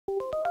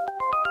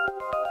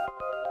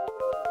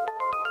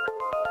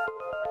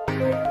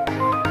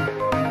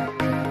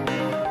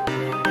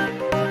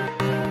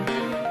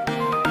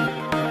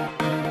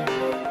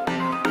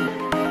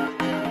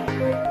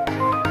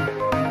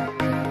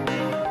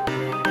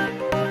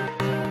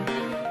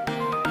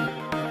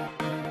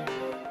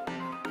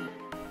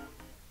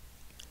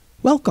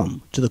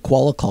Welcome to the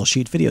Koala Call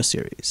Sheet video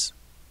series.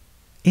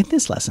 In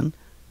this lesson,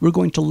 we're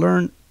going to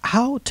learn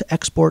how to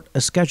export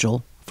a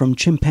schedule from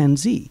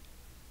Chimpanzee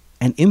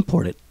and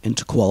import it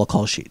into Koala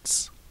Call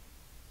Sheets.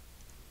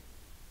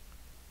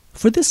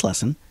 For this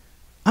lesson,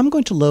 I'm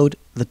going to load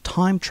the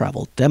time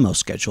travel demo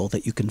schedule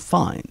that you can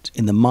find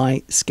in the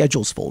My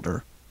Schedules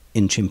folder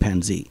in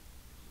Chimpanzee.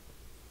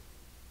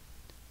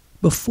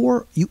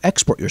 Before you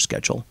export your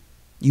schedule,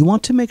 you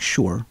want to make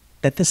sure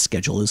that the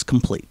schedule is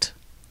complete.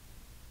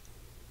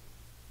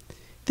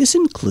 This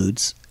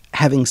includes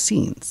having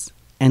scenes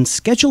and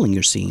scheduling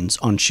your scenes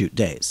on shoot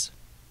days.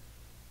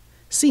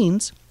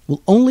 Scenes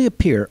will only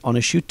appear on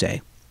a shoot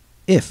day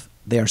if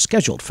they are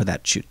scheduled for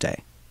that shoot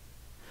day.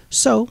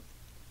 So,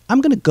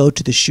 I'm going to go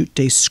to the shoot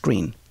day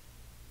screen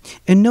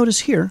and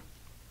notice here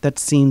that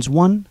scenes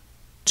 1,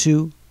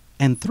 2,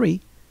 and 3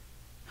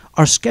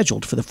 are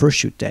scheduled for the first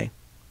shoot day,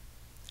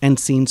 and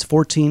scenes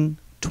 14,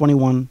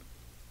 21,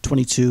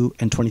 22,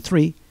 and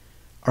 23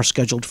 are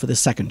scheduled for the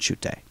second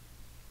shoot day.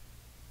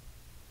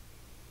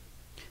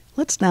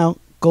 Let's now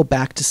go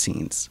back to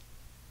scenes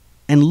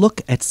and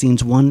look at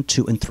scenes 1,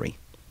 2, and 3.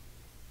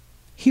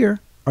 Here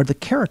are the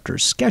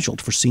characters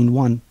scheduled for scene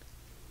 1,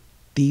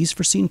 these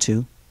for scene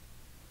 2,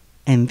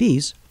 and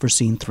these for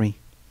scene 3.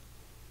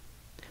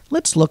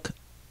 Let's look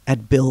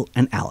at Bill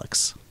and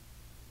Alex.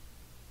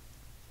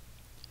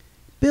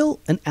 Bill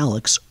and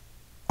Alex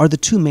are the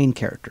two main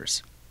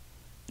characters.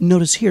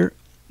 Notice here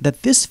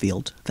that this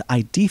field, the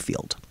ID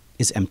field,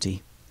 is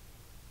empty.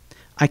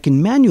 I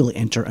can manually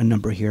enter a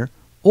number here,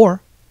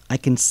 or I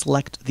can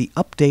select the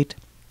Update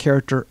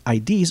Character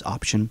IDs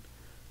option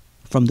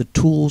from the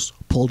Tools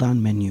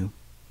pull-down menu.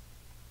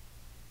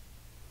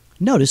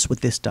 Notice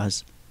what this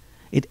does.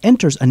 It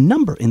enters a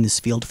number in this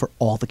field for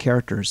all the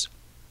characters.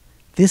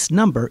 This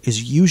number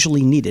is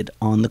usually needed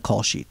on the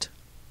call sheet.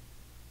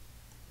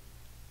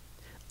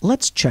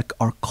 Let's check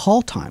our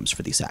call times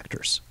for these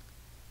actors.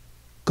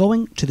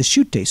 Going to the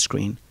shoot day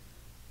screen,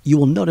 you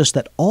will notice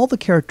that all the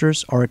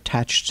characters are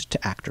attached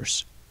to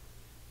actors.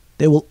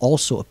 They will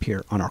also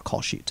appear on our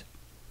call sheet.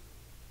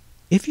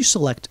 If you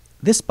select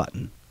this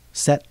button,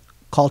 Set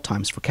Call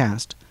Times for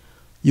Cast,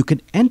 you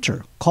can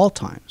enter call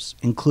times,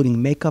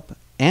 including makeup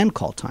and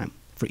call time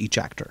for each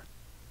actor.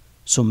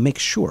 So make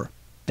sure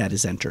that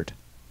is entered.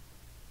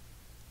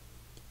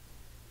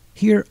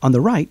 Here on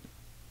the right,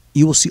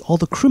 you will see all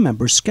the crew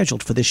members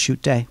scheduled for this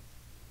shoot day.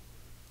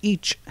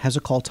 Each has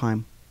a call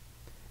time,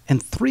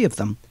 and 3 of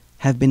them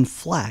have been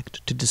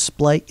flagged to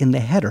display in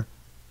the header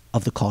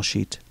of the call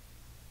sheet.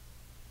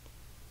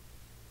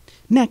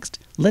 Next,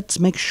 let's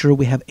make sure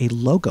we have a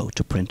logo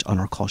to print on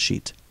our call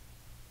sheet.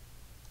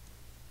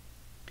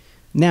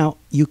 Now,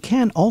 you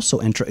can also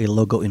enter a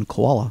logo in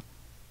Koala,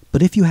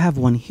 but if you have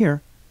one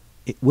here,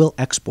 it will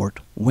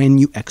export when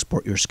you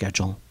export your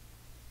schedule.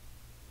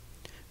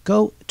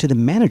 Go to the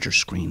Manager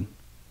screen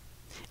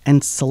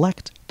and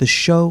select the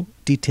Show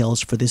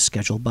Details for this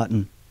schedule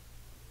button.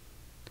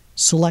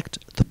 Select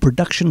the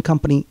Production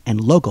Company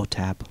and Logo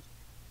tab.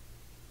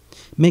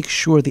 Make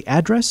sure the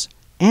address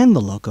and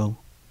the logo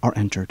are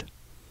entered.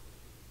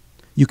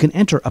 You can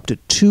enter up to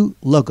 2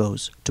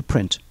 logos to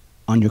print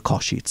on your call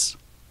sheets.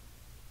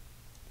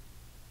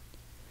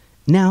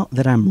 Now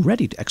that I'm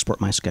ready to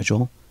export my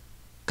schedule,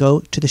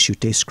 go to the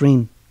Shoot Day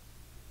screen.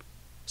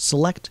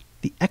 Select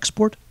the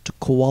Export to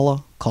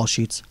Koala Call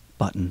Sheets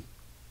button.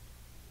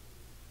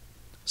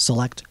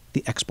 Select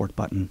the Export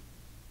button.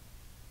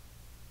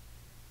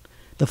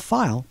 The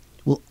file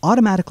will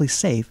automatically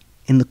save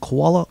in the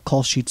Koala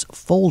Call Sheets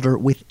folder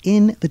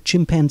within the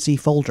Chimpanzee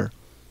folder.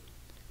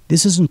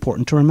 This is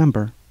important to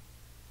remember.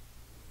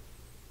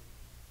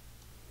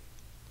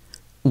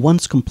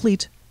 Once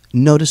complete,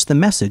 notice the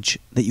message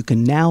that you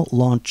can now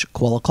launch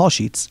Koala Call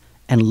Sheets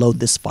and load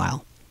this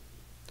file.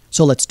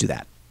 So let's do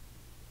that.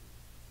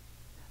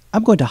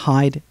 I'm going to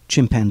hide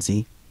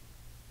Chimpanzee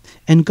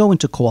and go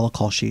into Koala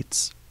Call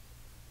Sheets.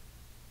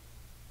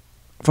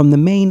 From the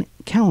main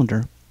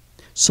calendar,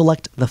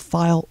 select the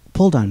File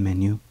pull-down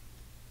menu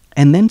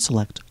and then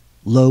select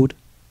Load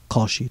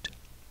Call Sheet.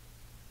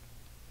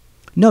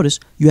 Notice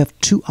you have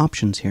 2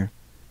 options here.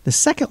 The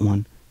second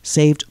one,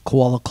 Saved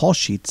Koala Call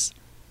Sheets,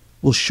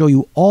 will show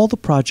you all the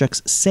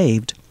projects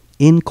saved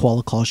in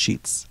Koala Call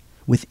Sheets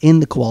within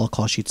the Koala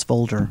Call Sheets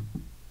folder.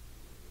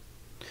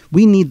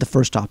 We need the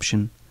first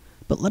option,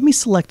 but let me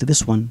select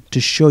this one to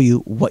show you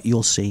what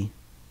you'll see.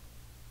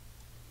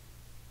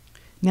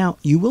 Now,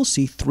 you will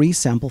see 3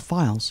 sample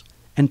files,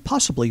 and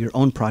possibly your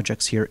own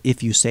projects here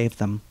if you save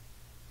them.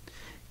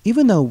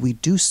 Even though we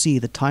do see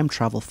the time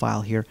travel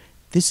file here,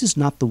 this is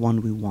not the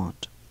one we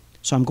want.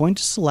 So I'm going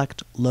to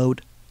select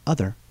Load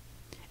Other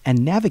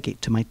and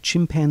navigate to my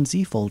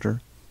Chimpanzee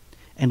folder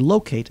and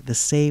locate the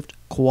saved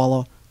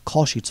Koala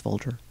Call Sheets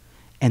folder.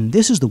 And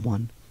this is the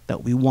one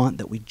that we want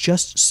that we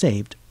just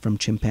saved from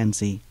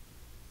Chimpanzee.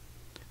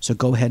 so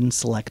go ahead and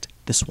select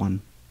this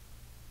one.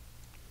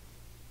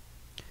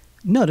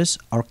 Notice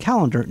our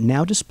calendar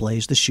now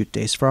displays the shoot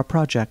days for our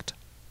project.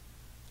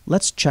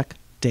 Let's check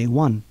day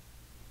 1.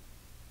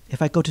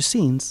 If I go to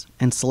Scenes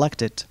and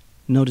select it,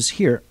 notice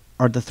here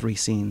are the 3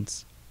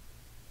 scenes.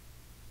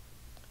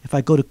 If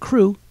I go to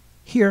Crew,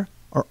 here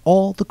are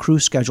all the crew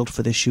scheduled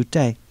for this shoot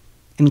day,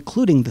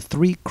 including the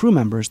 3 crew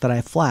members that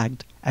I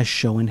flagged as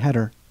Show in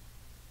Header.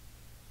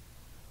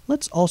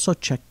 Let's also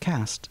check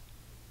Cast.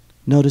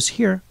 Notice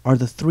here are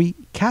the 3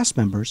 cast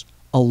members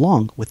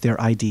along with their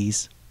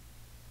IDs.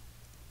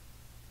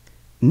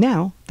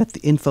 Now that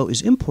the info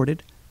is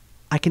imported,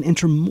 I can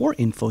enter more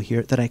info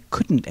here that I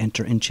couldn't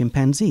enter in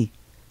Chimpanzee,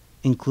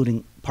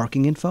 including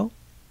parking info,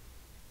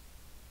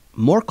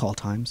 more call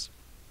times,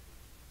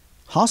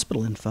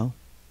 hospital info,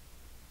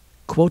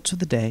 quotes of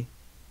the day,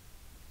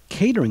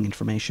 catering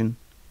information,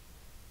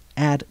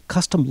 add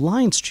custom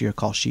lines to your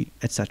call sheet,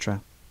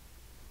 etc.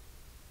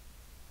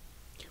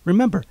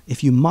 Remember,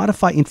 if you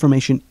modify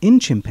information in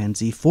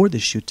Chimpanzee for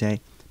this shoot day,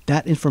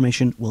 that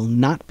information will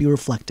not be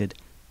reflected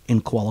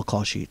in Koala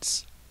call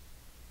sheets.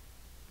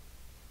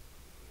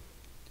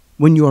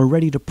 When you are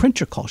ready to print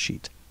your call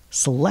sheet,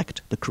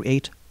 select the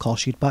Create Call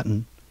Sheet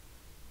button.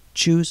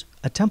 Choose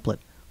a template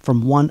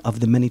from one of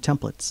the many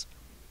templates,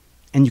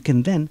 and you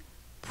can then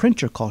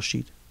print your call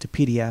sheet to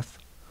PDF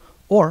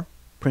or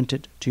print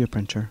it to your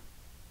printer.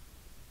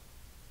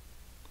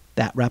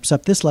 That wraps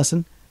up this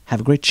lesson.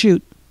 Have a great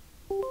shoot!